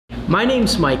My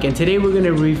name's Mike and today we're going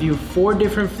to review 4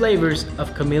 different flavors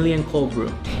of Chameleon cold brew.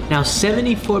 Now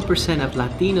 74% of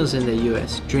Latinos in the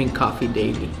US drink coffee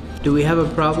daily. Do we have a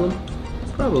problem?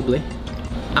 Probably.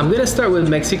 I'm going to start with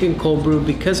Mexican cold brew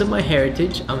because of my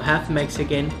heritage. I'm half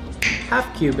Mexican,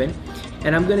 half Cuban,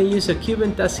 and I'm going to use a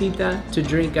Cuban tacita to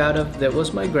drink out of that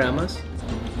was my grandma's.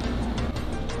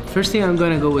 First thing I'm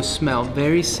going to go with smell,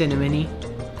 very cinnamony,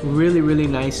 really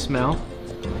nice smell.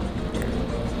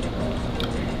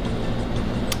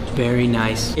 Very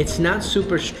nice. It's not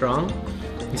super strong.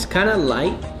 It's kind of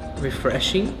light,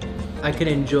 refreshing. I could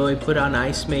enjoy, put on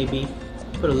ice maybe,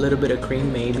 put a little bit of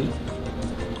cream maybe.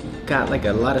 Got like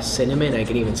a lot of cinnamon. I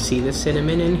can even see the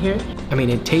cinnamon in here. I mean,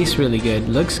 it tastes really good,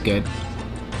 looks good.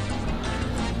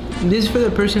 This is for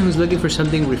the person who's looking for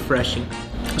something refreshing.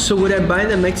 So would I buy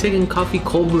the Mexican coffee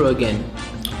cold brew again?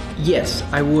 Yes,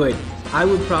 I would. I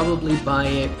would probably buy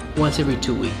it once every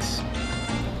 2 weeks.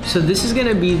 So this is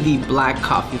gonna be the black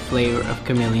coffee flavor of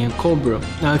Chameleon cold brew.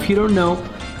 Now if you don't know,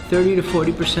 30 to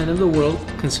 40% of the world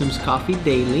consumes coffee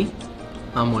daily.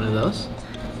 I'm one of those.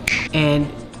 And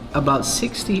about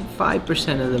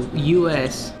 65% of the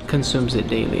US consumes it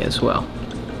daily as well.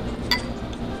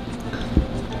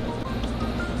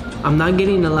 I'm not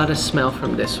getting a lot of smell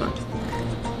from this one.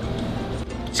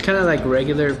 It's kind of like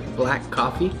regular black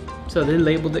coffee. So they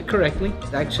labeled it correctly.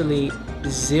 It's actually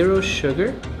 0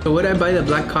 sugar. So would I buy the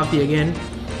black coffee again?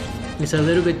 It's a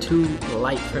little bit too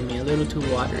light for me, a little too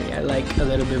watery. I like a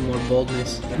little bit more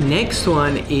boldness. Next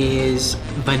one is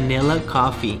vanilla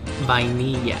coffee,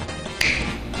 vainilla.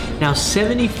 Now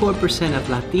 74% of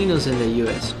Latinos in the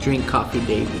US drink coffee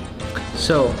daily.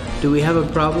 So do we have a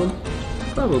problem?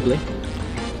 Probably.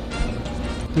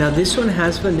 Now this one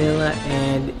has vanilla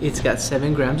and it's got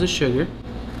 7 grams of sugar.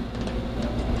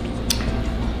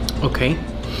 Okay,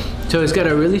 so it's got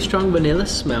a really strong vanilla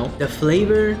smell. The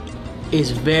flavor is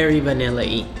very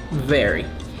vanilla-y, very.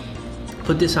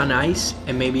 Put this on ice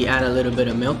and maybe add a little bit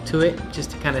of milk to it just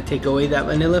to kind of take away that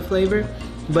vanilla flavor.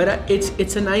 But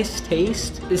it's a nice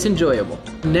taste, it's enjoyable.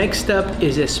 Next up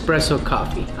is espresso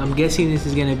coffee. I'm guessing this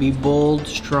is gonna be bold,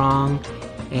 strong,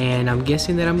 and I'm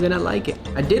guessing that I'm gonna like it.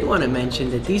 I did wanna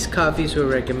mention that these coffees were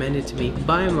recommended to me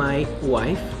by my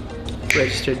wife,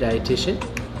 registered dietitian.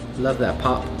 Love that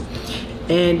pop.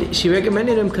 And she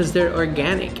recommended them because they're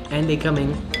organic and they come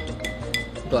in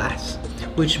glass,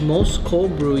 which most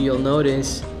cold brew you'll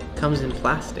notice comes in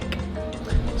plastic.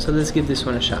 So let's give this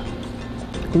one a shot.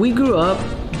 We grew up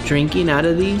drinking out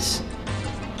of these.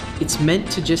 It's meant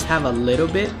to just have a little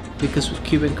bit because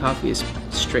Cuban coffee is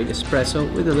straight espresso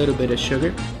with a little bit of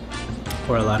sugar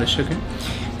or a lot of sugar.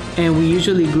 And we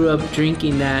usually grew up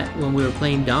drinking that when we were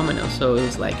playing dominoes. So it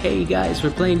was like, hey guys,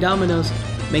 we're playing dominoes,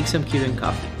 make some Cuban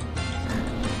coffee.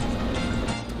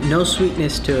 No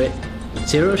sweetness to it,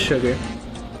 0 sugar,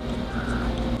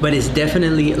 but it's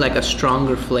definitely like a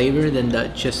stronger flavor than the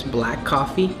just black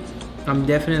coffee. I'm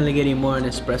definitely getting more an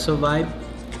espresso vibe.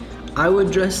 I would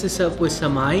dress this up with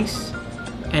some ice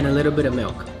and a little bit of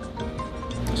milk.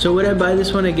 So would I buy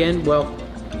this one again? Well,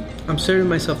 I'm serving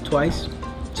myself twice,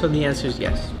 so the answer is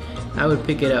yes. I would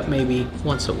pick it up maybe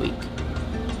once a week.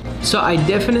 So I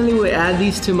definitely would add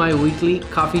these to my weekly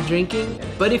coffee drinking.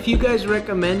 But if you guys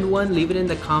recommend one, leave it in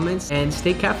the comments and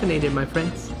stay caffeinated, my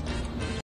friends.